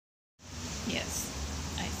Yes,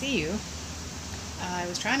 I see you. I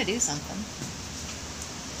was trying to do something.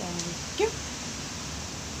 Thank you.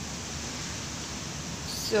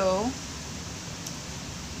 So,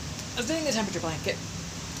 I was doing the temperature blanket,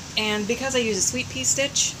 and because I use a sweet pea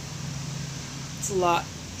stitch, it's a lot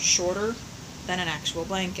shorter than an actual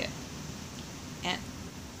blanket. And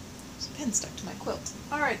there's a pen stuck to my quilt.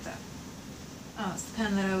 Alright then. Oh, it's the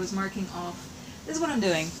pen that I was marking off. This is what I'm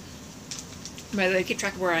doing. By the way, I keep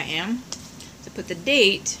track of where I am. So put the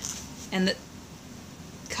date and the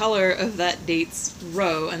color of that date's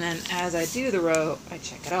row, and then as I do the row, I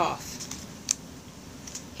check it off.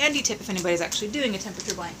 Handy tip if anybody's actually doing a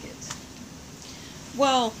temperature blanket.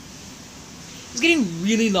 Well, it was getting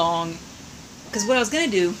really long, because what I was going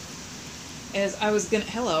to do is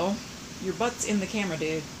hello, your butt's in the camera,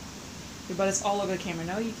 dude. Your butt is all over the camera.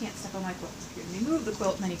 No, you can't step on my quilt. Here, let me move the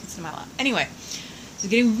quilt and then you can sit in my lap. Anyway, it's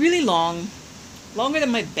getting really long, longer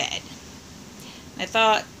than my bed. I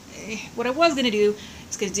thought, what I was going to do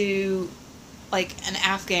is going to do like an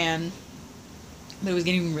Afghan, but it was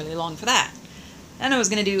getting really long for that. Then I was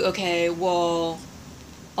going to do, okay, well,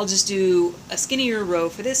 I'll just do a skinnier row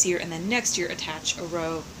for this year, and then next year attach a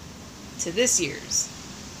row to this year's.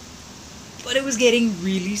 But it was getting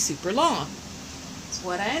really super long. So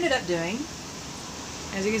what I ended up doing,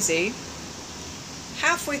 as you can see,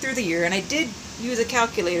 halfway through the year, and I did use a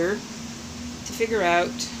calculator to figure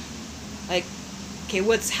out, like, okay,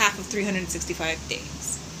 what's half of 365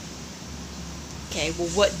 days? Okay, well,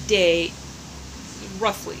 what day,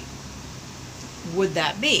 roughly, would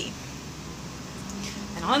that be?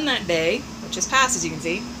 And on that day, which is past as you can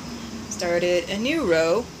see, started a new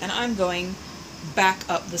row, and I'm going back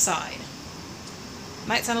up the side.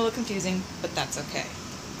 Might sound a little confusing, but that's okay.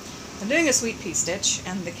 I'm doing a sweet pea stitch,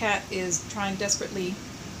 and the cat is trying desperately,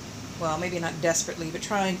 well, maybe not desperately, but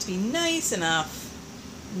trying to be nice enough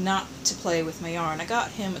not to play with my yarn. I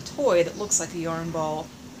got him a toy that looks like a yarn ball,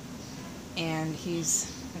 and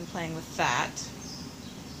he's been playing with that.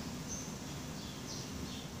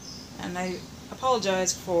 And I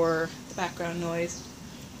apologize for the background noise,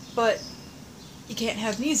 but you can't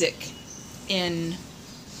have music in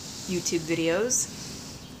YouTube videos,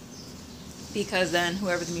 because then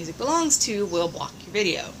whoever the music belongs to will block your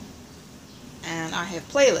video. And I have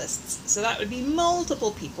playlists, so that would be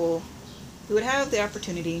multiple people who would have the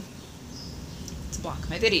opportunity to block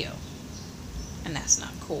my video. And that's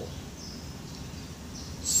not cool.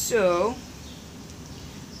 So,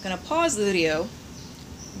 I'm going to pause the video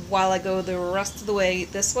while I go the rest of the way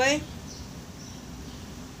this way.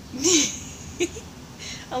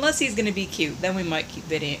 Unless he's going to be cute, then we might keep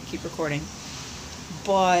recording.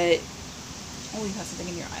 But, oh, you have something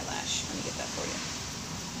in your eyelash. Let me get that for you.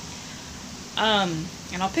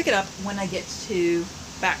 And I'll pick it up when I get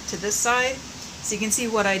back to this side, so you can see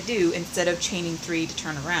what I do instead of chaining 3 to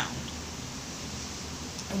turn around.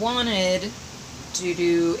 I wanted to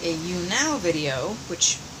do a You Now video,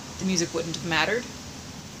 which the music wouldn't have mattered,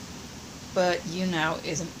 but You Now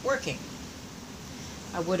isn't working.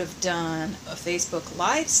 I would have done a Facebook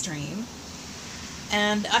live stream,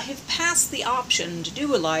 and I have passed the option to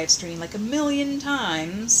do a live stream like 1,000,000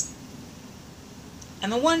 times,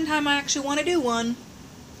 and the one time I actually want to do one,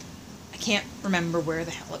 I can't remember where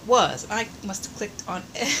the hell it was. I must have clicked on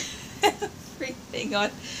everything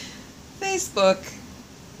on Facebook,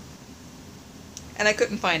 and I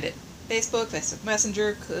couldn't find it. Facebook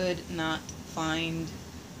Messenger could not find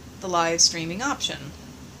the live streaming option.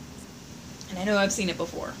 And I know I've seen it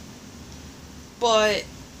before. But,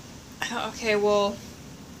 I thought, okay, well,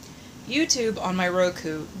 YouTube on my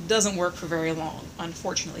Roku doesn't work for very long,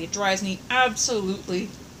 unfortunately. It drives me absolutely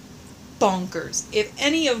bonkers. If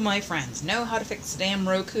any of my friends know how to fix the damn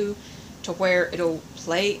Roku to where it'll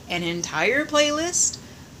play an entire playlist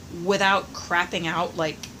without crapping out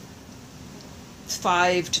like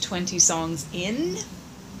 5 to 20 songs in,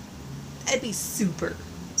 that'd be super,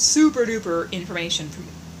 super duper information for you.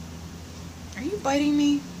 Are you biting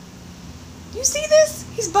me? Do you see this?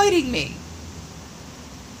 He's biting me.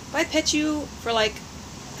 If I pet you for like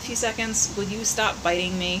a few seconds, will you stop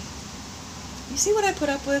biting me? You see what I put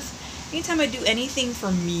up with? Anytime I do anything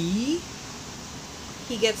for me,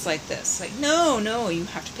 he gets like this. Like, no, no, you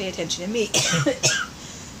have to pay attention to me.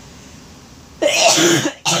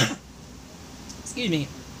 Excuse me.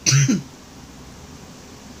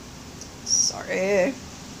 Sorry.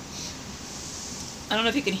 I don't know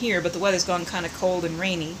if you can hear, but the weather's gone kind of cold and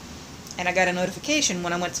rainy. And I got a notification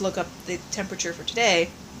when I went to look up the temperature for today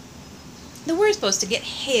that we're supposed to get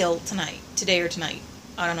hail today or tonight.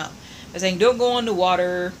 I don't know. I was saying, don't go on the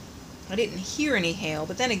water. I didn't hear any hail,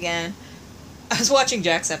 but then again, I was watching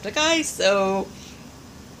Jacksepticeye, so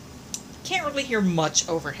can't really hear much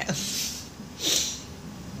over him.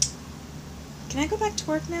 Can I go back to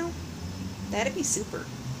work now? That'd be super.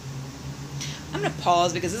 I'm gonna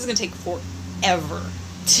pause because this is gonna take forever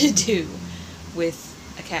to do with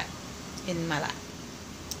a cat in my lap.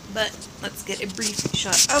 But let's get a brief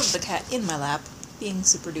shot of the cat in my lap being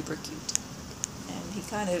super duper cute. And he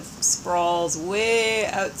kind of sprawls way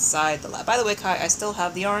outside the lap. By the way, Kai, I still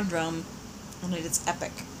have the yarn drum, and it is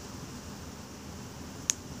epic.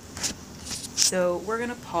 So we're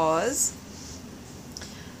gonna pause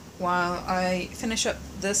while I finish up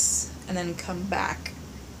this and then come back.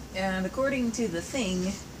 And according to the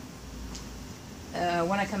thing,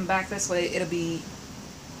 when I come back this way, it'll be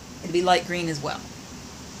light green as well.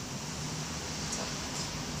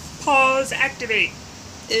 So, pause, activate.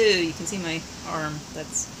 Ew, you can see my arm.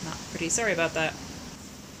 That's not pretty. Sorry about that.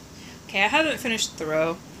 Okay, I haven't finished the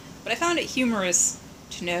row, but I found it humorous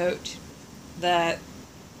to note that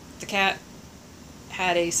the cat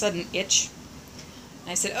had a sudden itch.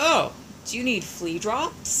 And I said, "Oh, do you need flea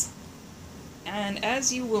drops?" And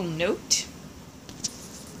as you will note,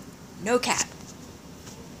 no cat.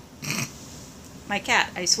 My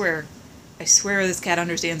cat, I swear this cat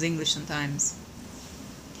understands English sometimes.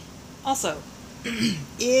 Also,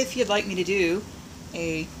 if you'd like me to do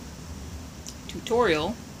a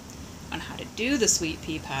tutorial on how to do the sweet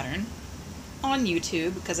pea pattern on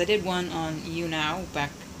YouTube, because I did one on YouNow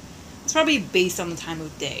back, it's probably based on the time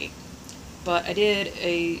of day, but I did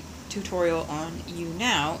a tutorial on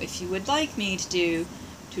YouNow. If you would like me to do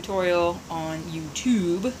tutorial on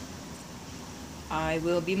YouTube, I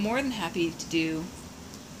will be more than happy to do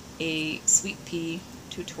a sweet pea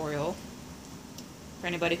tutorial for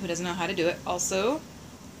anybody who doesn't know how to do it. Also,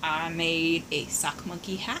 I made a sock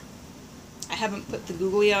monkey hat. I haven't put the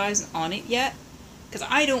googly eyes on it yet, because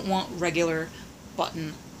I don't want regular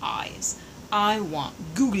button eyes. I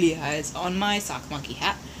want googly eyes on my sock monkey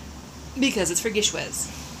hat, because it's for Gishwez.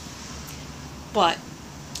 But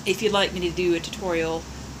if you'd like me to do a tutorial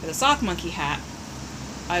for the sock monkey hat,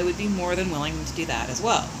 I would be more than willing to do that as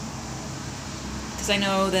well. Because I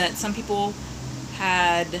know that some people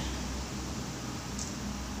had...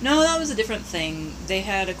 No, that was a different thing. They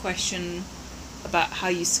had a question about how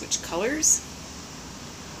you switch colors,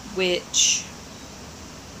 which,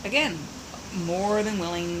 again, more than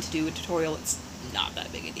willing to do a tutorial. It's not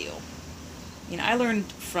that big a deal. You know, I learned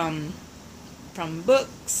from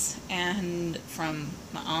books and from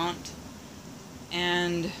my aunt,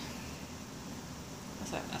 and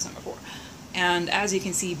that's number 4. And as you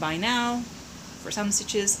can see by now, for some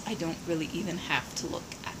stitches, I don't really even have to look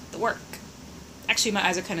at the work. Actually, my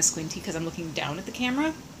eyes are kind of squinty because I'm looking down at the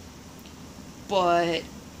camera, but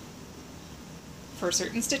for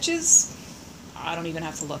certain stitches, I don't even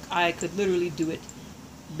have to look. I could literally do it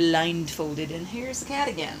blindfolded. And here's the cat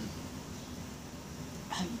again.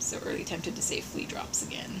 I'm so really tempted to say flea drops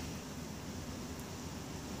again.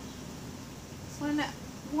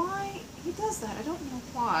 Why he does that? I don't know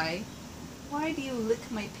why. Why do you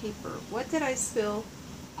lick my paper? What did I spill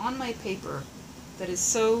on my paper that is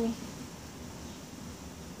so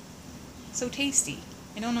tasty?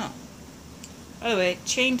 I don't know. By the way,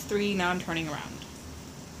 chained 3, now I'm turning around.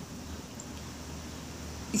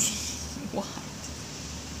 What?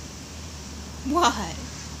 What?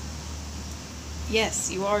 Yes,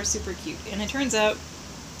 you are super cute. And it turns out...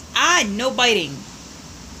 no biting!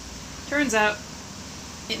 Turns out,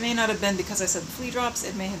 it may not have been because I said flea drops,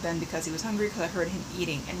 it may have been because he was hungry because I heard him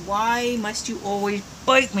eating. And why must you always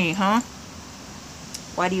bite me, huh?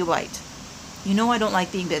 Why do you bite? You know I don't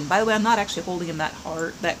like being bitten. By the way, I'm not actually holding him that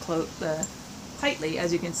hard, tightly.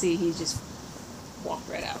 As you can see, he just walked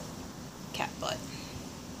right out. Cat butt.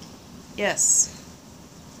 Yes,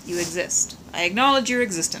 you exist. I acknowledge your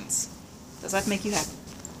existence. Does that make you happy?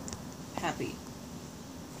 Happy.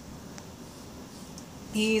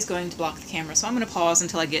 He's going to block the camera, so I'm going to pause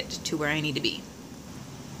until I get to where I need to be.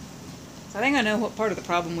 So I think I know what part of the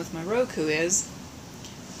problem with my Roku is.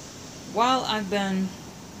 While I've been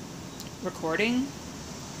recording,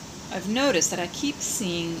 I've noticed that I keep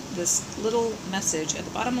seeing this little message at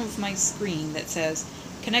the bottom of my screen that says,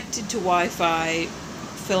 connected to Wi-Fi,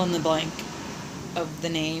 fill in the blank of the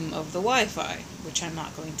name of the Wi-Fi, which I'm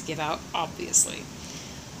not going to give out, obviously.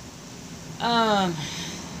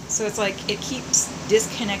 So it's like, it keeps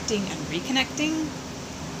disconnecting and reconnecting.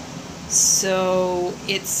 So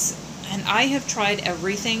it's, and I have tried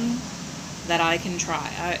everything that I can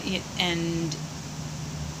try. And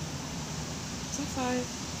is that 5?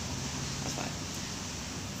 That's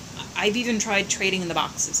 5. I've even tried trading in the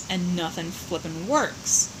boxes, and nothing flippin'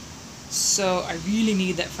 works. So I really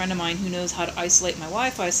need that friend of mine who knows how to isolate my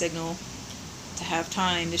Wi-Fi signal to have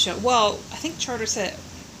time to show. Well, I think Charter said,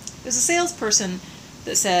 there's a salesperson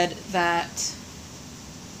that said that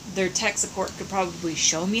their tech support could probably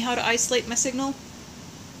show me how to isolate my signal.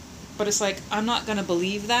 But it's like, I'm not going to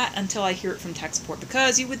believe that until I hear it from tech support,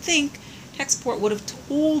 because you would think tech support would have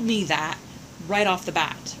told me that right off the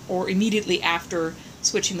bat, or immediately after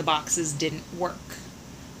switching the boxes didn't work.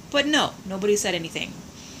 But no, nobody said anything.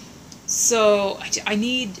 So I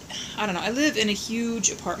need, I don't know, I live in a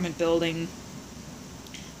huge apartment building.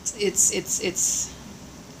 It's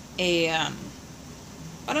a, I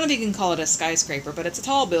don't know if you can call it a skyscraper, but it's a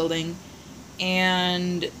tall building,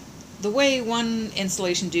 and the way one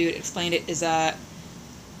installation dude explained it is that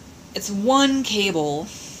it's one cable,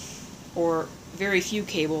 or very few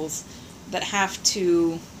cables, that have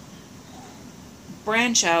to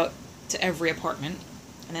branch out to every apartment,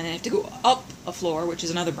 and then they have to go up a floor, which is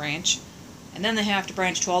another branch, and then they have to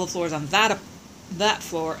branch to all the floors on that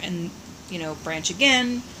floor, and, you know, branch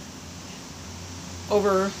again,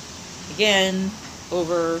 over, again,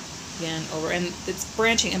 over, again, over, and it's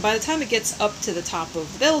branching, and by the time it gets up to the top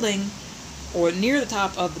of the building, or near the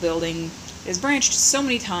top of the building, it's branched so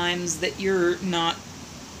many times that you're not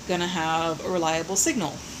gonna have a reliable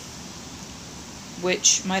signal.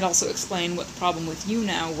 Which might also explain what the problem with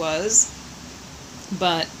YouNow was,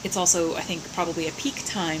 but it's also, I think, probably a peak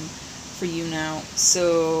time for YouNow,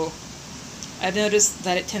 so I've noticed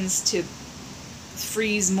that it tends to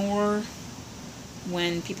freeze more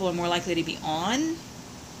when people are more likely to be on.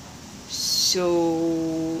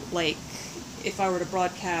 So, like, if I were to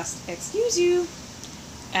broadcast "excuse you"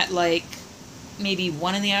 at, like, maybe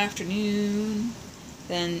 1 in the afternoon,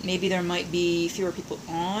 then maybe there might be fewer people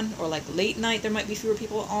on, or like late night there might be fewer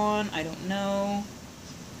people on, I don't know.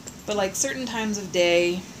 But like certain times of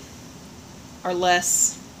day are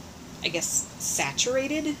less, I guess,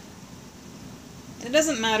 saturated. And it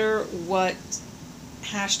doesn't matter what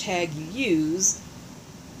hashtag you use,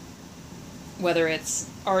 whether it's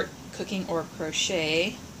art, cooking, or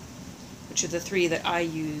crochet, which are the 3 that I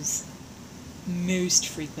use most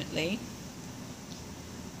frequently.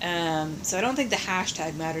 So I don't think the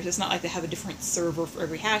hashtag matters. It's not like they have a different server for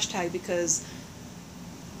every hashtag, because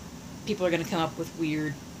people are going to come up with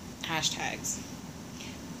weird hashtags.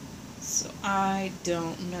 So I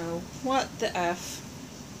don't know what the F.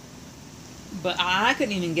 But I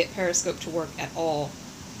couldn't even get Periscope to work at all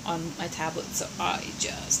on my tablet, so I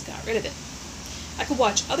just got rid of it. I could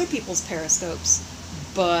watch other people's Periscopes,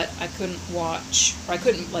 but I couldn't watch, or I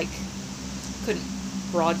couldn't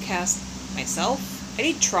broadcast myself. I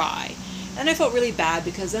did try. And I felt really bad,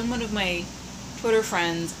 because then one of my Twitter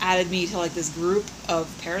friends added me to like this group of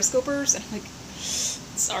Periscopers, and I'm like,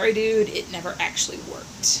 sorry dude, it never actually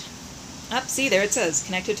worked. See, there it says,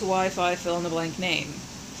 connected to Wi-Fi, fill in the blank name.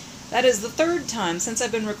 That is the 3rd time since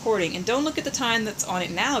I've been recording, and don't look at the time that's on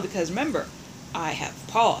it now, because remember, I have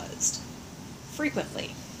paused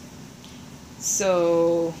frequently.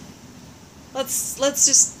 So let's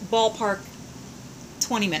just ballpark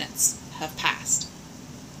 20 minutes have passed.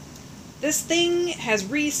 This thing has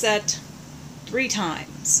reset 3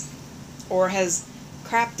 times, or has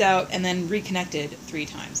crapped out and then reconnected 3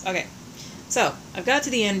 times. Okay, so I've got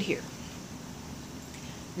to the end here.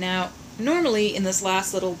 Now, normally in this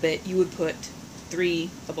last little bit you would put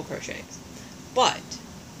 3 double crochets, but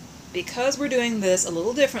because we're doing this a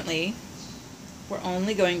little differently, we're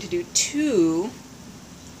only going to do 2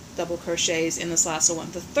 double crochets in this last little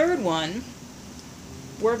one. The 3rd one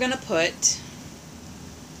we're going to put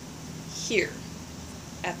here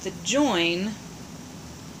at the join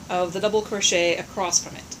of the double crochet across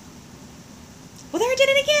from it. Well, there I did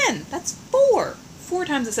it again! That's 4! 4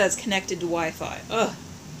 times it says connected to Wi-Fi. Ugh.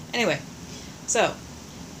 Anyway, so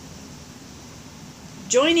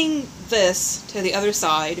joining this to the other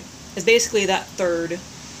side is basically that 3rd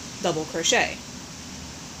double crochet.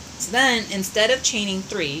 So then, instead of chaining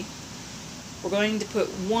 3, we're going to put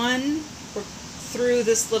 1 through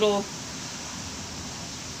this little,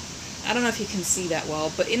 I don't know if you can see that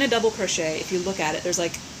well, but in a double crochet, if you look at it, there's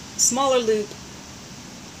like a smaller loop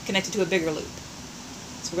connected to a bigger loop.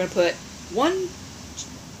 So we're going to put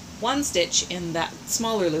one stitch in that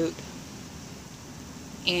smaller loop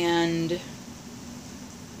and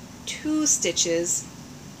 2 stitches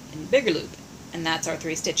in the bigger loop, and that's our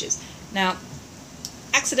 3 stitches. Now,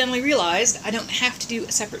 accidentally realized I don't have to do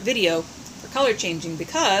a separate video for color changing,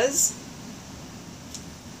 because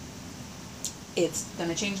it's going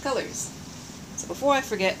to change colors. So before I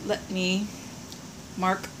forget, let me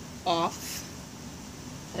mark off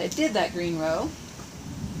that I did that green row.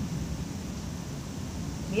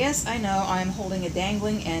 Yes, I know I'm holding a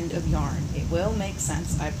dangling end of yarn. It will make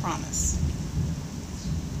sense, I promise.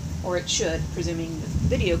 or it should, presuming the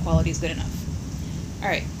video quality is good enough.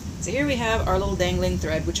 Alright, so here we have our little dangling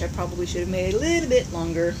thread, which I probably should have made a little bit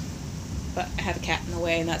longer, but I have a cat in the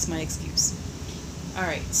way and that's my excuse.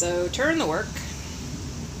 Alright, so turn the work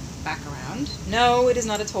back around. No, it is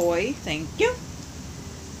not a toy. Thank you.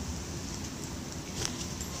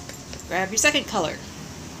 Grab your second color.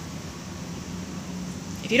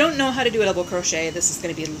 If you don't know how to do a double crochet, this is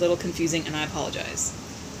going to be a little confusing and I apologize.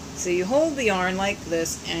 So you hold the yarn like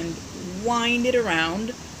this and wind it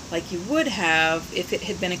around like you would have if it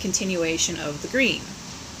had been a continuation of the green.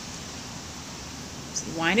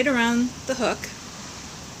 So you wind it around the hook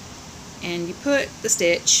and you put the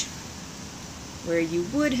stitch where you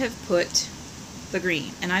would have put the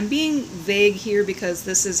green. And I'm being vague here because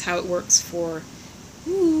this is how it works for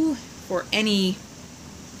any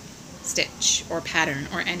stitch or pattern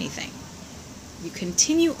or anything. You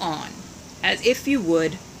continue on as if you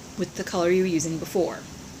would with the color you were using before.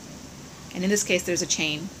 And in this case there's a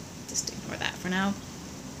chain. Just ignore that for now.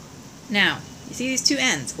 Now, you see these two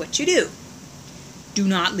ends. What you do? Do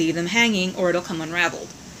not leave them hanging or it'll come unraveled.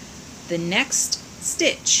 The next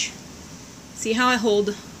stitch, see how I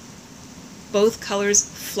hold both colors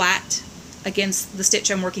flat against the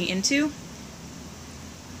stitch I'm working into?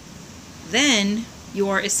 Then you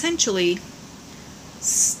are essentially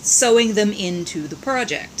sewing them into the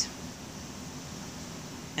project.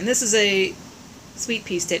 And this is a sweet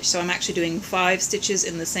pea stitch, so I'm actually doing 5 stitches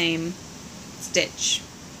in the same stitch,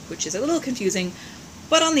 which is a little confusing,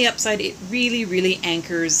 but on the upside it really, really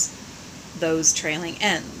anchors those trailing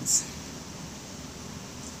ends.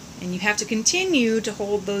 And you have to continue to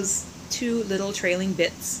hold those 2 little trailing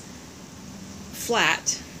bits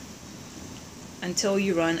flat until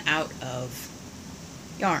you run out of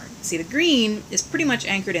yarn. See, the green is pretty much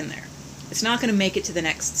anchored in there. It's not going to make it to the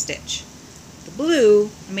next stitch. The blue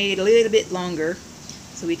I made a little bit longer,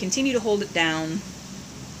 so we continue to hold it down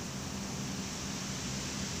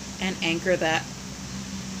and anchor that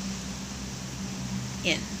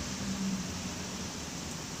in.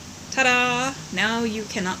 Ta-da! Now you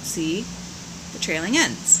cannot see the trailing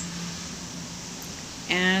ends.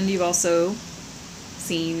 And you've also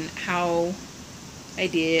seen how I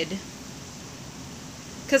did,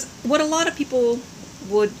 because what a lot of people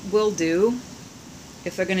will do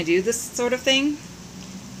if they're going to do this sort of thing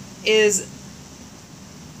is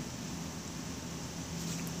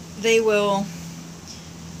they will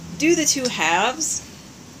do the 2 halves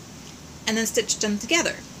and then stitch them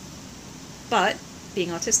together. But being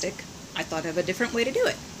autistic, I thought of a different way to do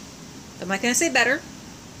it. I'm not going to say better,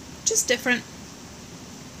 just different.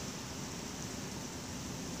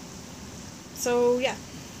 So yeah,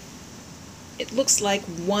 it looks like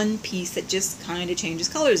one piece that just kind of changes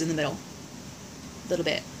colors in the middle a little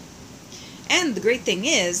bit. And the great thing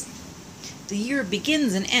is, the year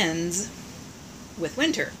begins and ends with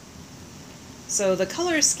winter. So the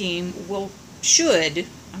color scheme should,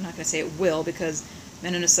 I'm not going to say it will, because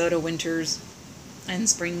Minnesota winters and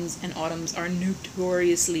springs and autumns are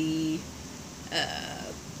notoriously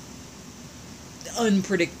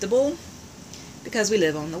unpredictable because we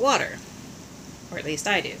live on the water. Or at least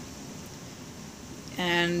I do.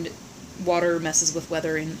 And water messes with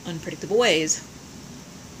weather in unpredictable ways.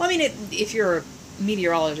 Well, I mean, if you're a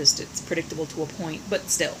meteorologist, it's predictable to a point, but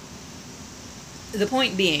still. The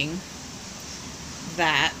point being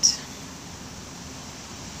that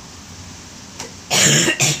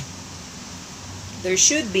there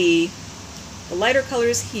should be the lighter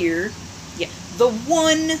colors here. Yeah, the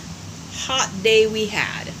one hot day we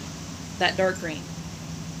had, that dark green.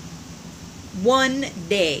 One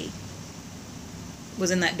day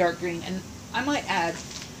was in that dark green, and I might add,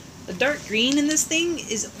 the dark green in this thing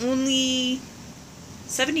is only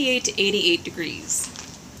 78 to 88 degrees,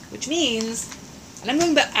 which means, and I'm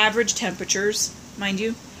going by average temperatures, mind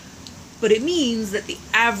you, but it means that the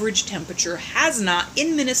average temperature has not,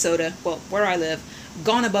 in Minnesota, well, where I live,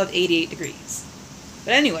 gone above 88 degrees.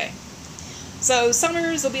 But anyway, so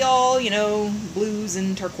summers will be all, blues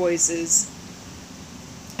and turquoises.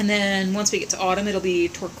 And then once we get to autumn, it'll be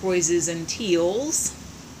turquoises and teals.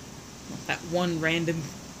 That one random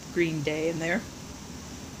green day in there.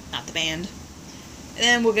 Not the band. And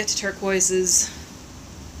then we'll get to turquoises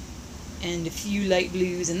and a few light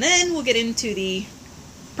blues. And then we'll get into the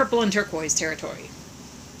purple and turquoise territory.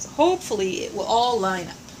 So hopefully it will all line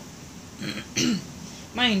up.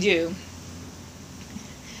 Mind you,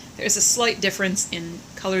 there's a slight difference in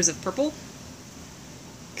colors of purple.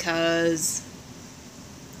 Because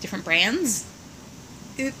different brands.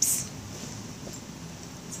 Oops.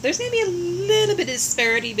 So there's going to be a little bit of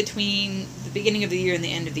disparity between the beginning of the year and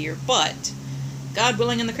the end of the year, but God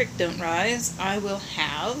willing and the creek don't rise, I will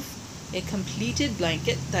have a completed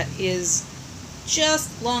blanket that is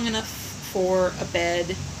just long enough for a bed,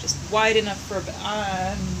 just wide enough for a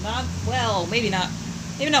bed. Not, well, maybe not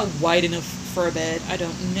wide enough for a bed, I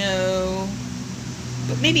don't know.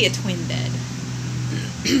 But maybe a twin bed.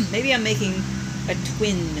 Maybe I'm making a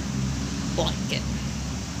twin blanket.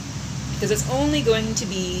 Because it's only going to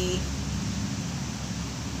be,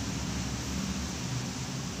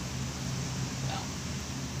 well,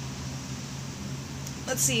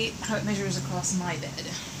 let's see how it measures across my bed.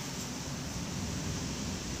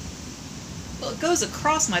 Well, it goes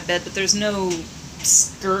across my bed, but there's no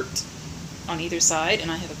skirt on either side,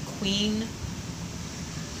 and I have a queen.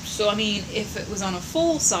 So, I mean, if it was on a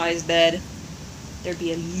full-size bed, there'd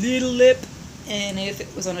be a little lip, and if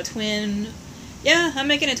it was on a twin, yeah, I'm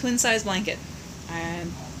making a twin-size blanket.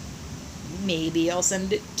 Maybe I'll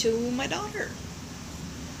send it to my daughter.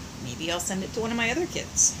 Maybe I'll send it to one of my other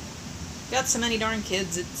kids. Got so many darn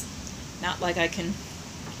kids, it's not like I can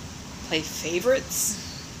play favorites.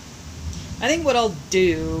 I think what I'll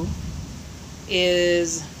do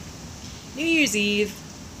is New Year's Eve,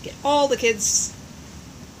 get all the kids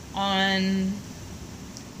on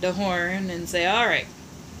the horn and say, alright,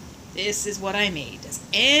 this is what I made. Does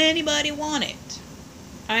anybody want it?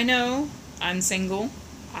 I know, I'm single.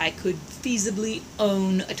 I could feasibly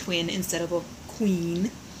own a twin instead of a queen.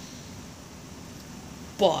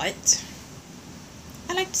 But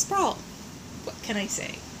I like to sprawl. What can I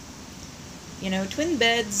say? You know, twin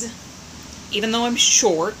beds, even though I'm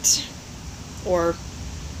short or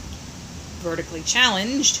vertically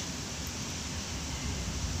challenged,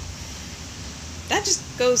 that just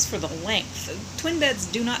goes for the length. Twin beds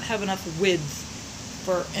do not have enough width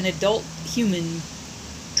for an adult human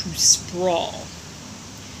to sprawl.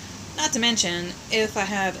 Not to mention, if I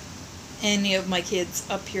have any of my kids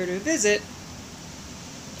up here to visit,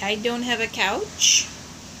 I don't have a couch,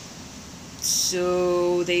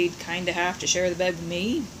 so they'd kind of have to share the bed with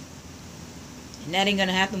me. And that ain't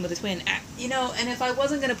gonna happen with a twin. You know, and if I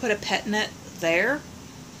wasn't gonna put a pet net there,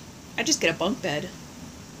 I'd just get a bunk bed.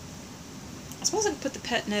 I suppose I could put the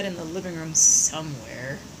pet net in the living room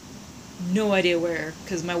somewhere. No idea where,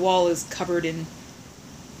 because my wall is covered in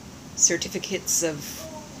certificates of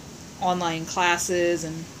online classes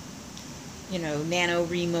and, you know,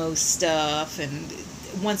 NaNoWriMo stuff, and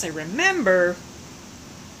once I remember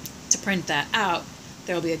to print that out,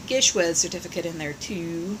 there'll be a Gishwez certificate in there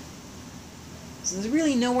too. So there's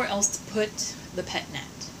really nowhere else to put the pet net.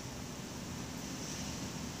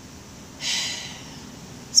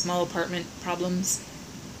 Small apartment problems.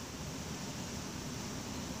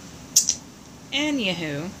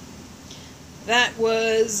 Anywho, that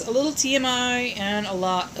was a little TMI and a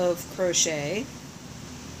lot of crochet.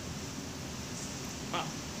 Well,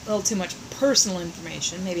 a little too much personal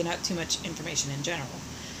information, maybe not too much information in general.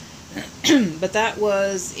 But that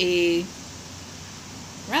was a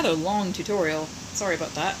rather long tutorial, sorry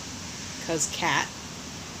about that, because cat,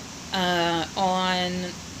 on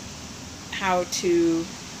how to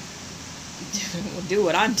do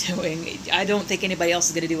what I'm doing. I don't think anybody else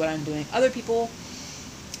is going to do what I'm doing. Other people,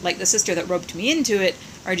 like the sister that roped me into it,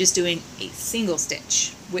 are just doing a single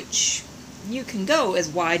stitch, which you can go as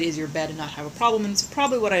wide as your bed and not have a problem, and it's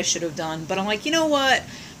probably what I should have done, but I'm like, you know what?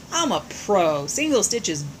 I'm a pro. Single stitch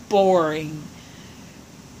is boring.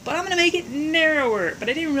 But I'm going to make it narrower. But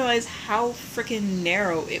I didn't realize how freaking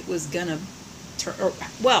narrow it was going to turn.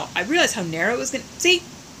 Well, I realized how narrow it was going to... See?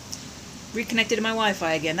 Reconnected to my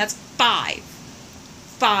Wi-Fi again. That's 5.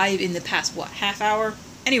 5 in the past, what, half hour?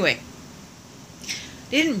 Anyway.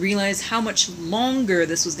 Didn't realize how much longer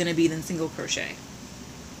this was going to be than single crochet.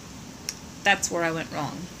 That's where I went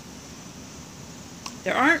wrong.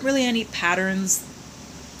 There aren't really any patterns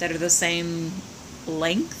that are the same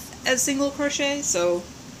length as single crochet, so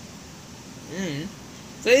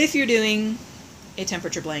if you're doing a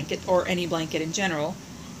temperature blanket or any blanket in general,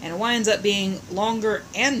 and it winds up being longer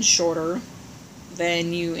and shorter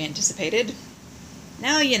than you anticipated,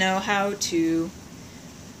 now you know how to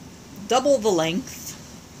double the length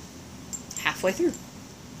halfway through.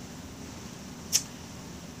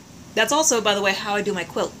 That's also, by the way, how I do my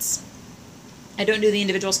quilts. I don't do the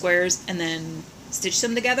individual squares and then stitch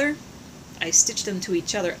them together. I stitch them to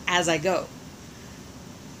each other as I go,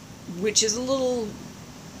 which is a little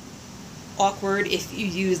awkward if you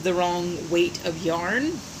use the wrong weight of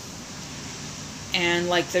yarn, and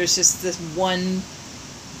like there's just this one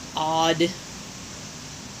odd,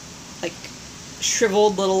 like,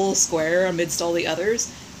 shriveled little square amidst all the others.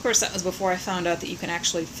 Of course, that was before I found out that you can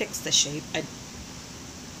actually fix the shape.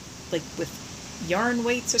 Like with yarn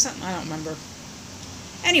weights or something, I don't remember.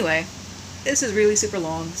 Anyway, This is really super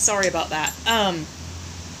long. Sorry about that.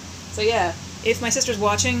 So yeah, if my sister's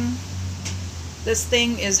watching, this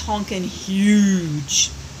thing is honking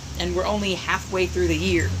huge. And we're only halfway through the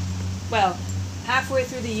year. Well, halfway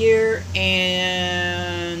through the year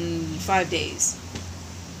and 5 days.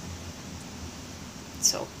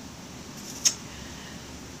 So,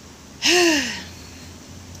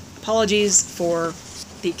 apologies for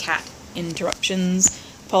the cat interruptions.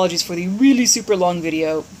 Apologies for the really super long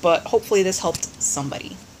video, but hopefully this helped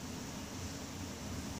somebody.